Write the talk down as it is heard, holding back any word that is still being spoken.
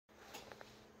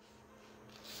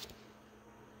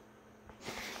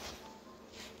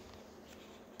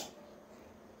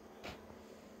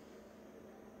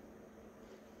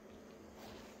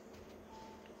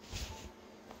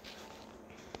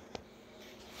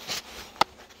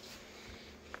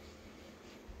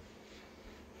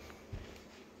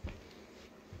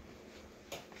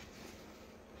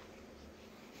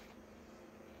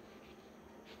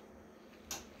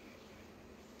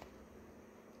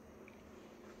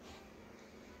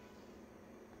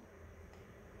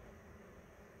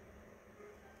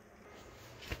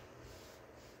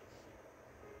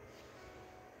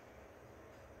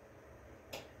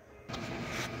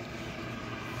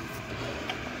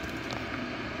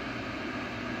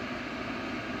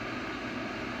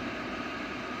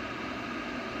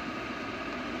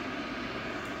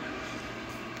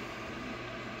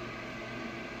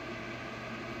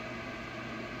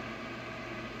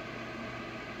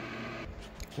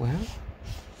Well,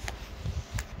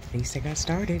 at least I got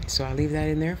started. So I'll leave that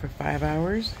in there for 5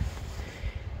 hours.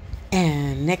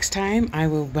 And next time I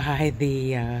will buy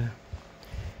the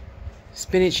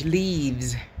spinach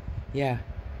leaves. Yeah.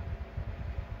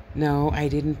 No, I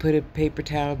didn't put a paper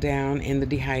towel down in the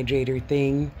dehydrator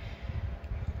thing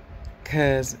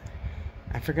because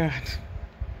I forgot.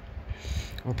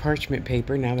 Or parchment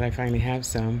paper, now that I finally have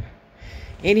some.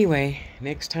 Anyway,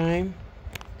 next time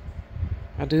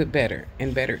I'll do it better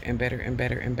and better and better and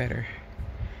better and better.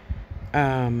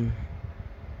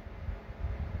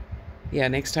 Yeah,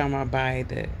 next time I'll buy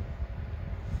the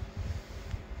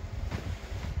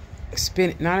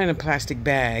not in a plastic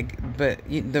bag, but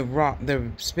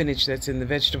the spinach that's in the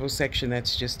vegetable section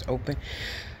that's just open.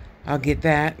 I'll get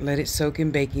that, let it soak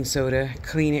in baking soda,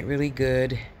 clean it really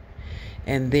good,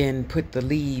 and then put the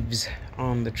leaves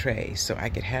on the tray so I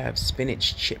could have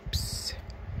spinach chips.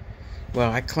 Well,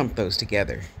 I clumped those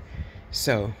together,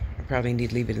 so I probably need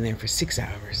to leave it in there for 6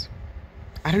 hours.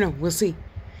 I don't know, we'll see.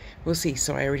 We'll see.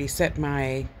 So I already set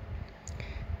my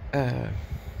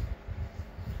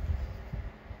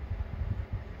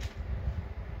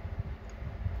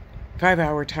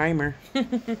 5-hour timer.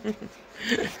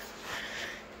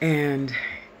 And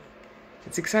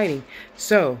it's exciting.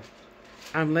 So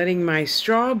I'm letting my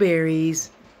strawberries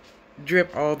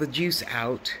drip all the juice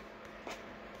out.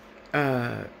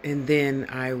 And then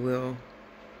I will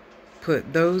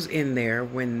put those in there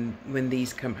when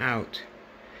these come out.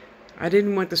 I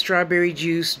didn't want the strawberry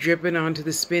juice dripping onto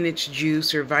the spinach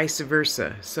juice or vice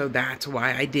versa. So that's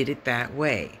why I did it that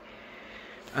way.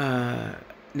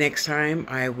 Next time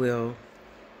I will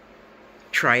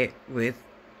try it with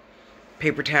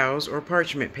paper towels or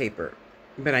parchment paper.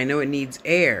 But I know it needs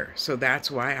air, so that's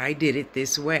why I did it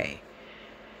this way.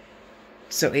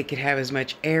 So it could have as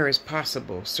much air as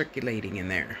possible circulating in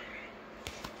there.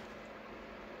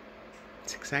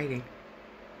 It's exciting.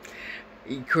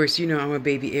 Of course, you know I'm a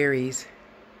baby Aries.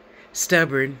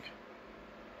 Stubborn.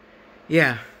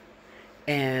 Yeah.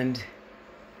 And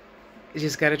you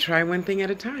just got to try one thing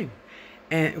at a time.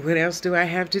 And what else do I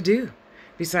have to do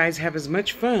besides have as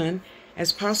much fun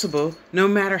as possible, no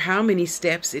matter how many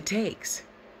steps it takes?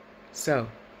 So,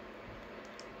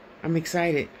 I'm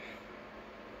excited.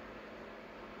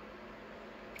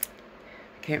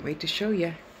 I can't wait to show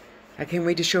you. I can't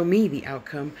wait to show me the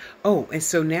outcome. Oh, and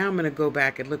so now I'm going to go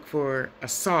back and look for a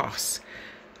sauce.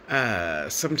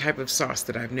 Some type of sauce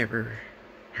that I've never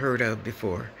heard of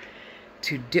before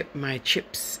to dip my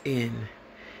chips in.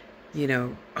 You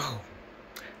know, oh,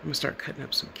 I'm going to start cutting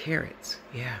up some carrots.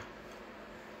 Yeah.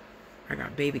 I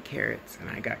got baby carrots and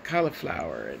I got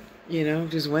cauliflower and, you know,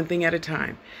 just one thing at a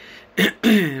time. I'm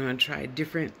going to try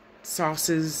different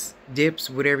sauces, dips,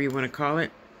 whatever you want to call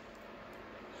it.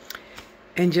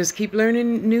 And just keep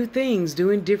learning new things,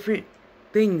 doing different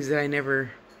things that I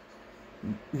never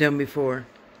done before.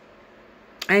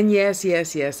 And yes,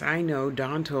 I know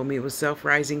Dawn told me it was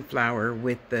self-rising flour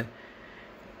with the,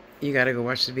 you got to go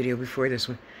watch the video before this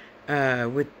one,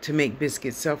 to make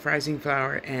biscuits, self-rising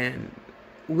flour and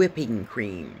whipping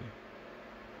cream.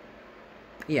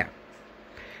 Yeah.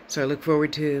 So I look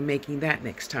forward to making that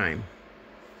next time.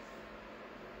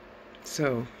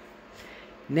 So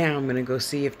now I'm going to go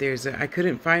see if there's I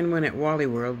couldn't find one at Wally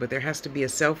World, but there has to be a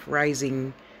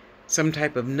self-rising, some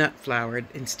type of nut flour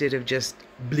instead of just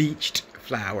bleached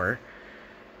flour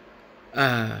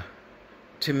to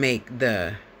make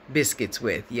the biscuits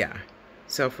with. Yeah.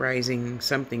 Self-rising,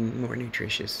 something more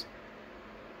nutritious.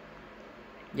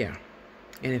 Yeah.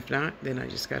 And if not, then I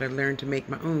just got to learn to make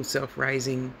my own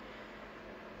self-rising,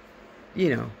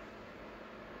 you know,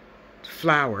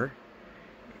 flour.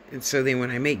 And so then when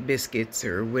I make biscuits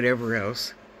or whatever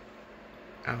else,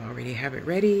 I'll already have it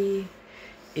ready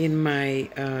in my,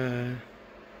 oh,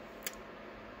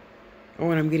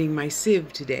 and I'm getting my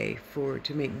sieve today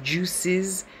to make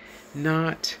juices,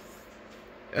 not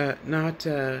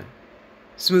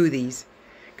smoothies.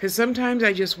 Because sometimes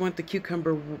I just want the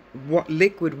cucumber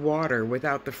liquid water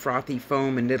without the frothy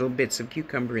foam and little bits of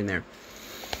cucumber in there.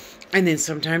 And then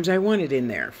sometimes I want it in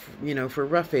there, you know, for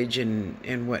roughage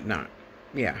and whatnot.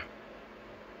 Yeah.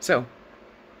 So,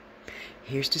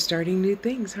 here's to starting new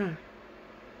things, huh?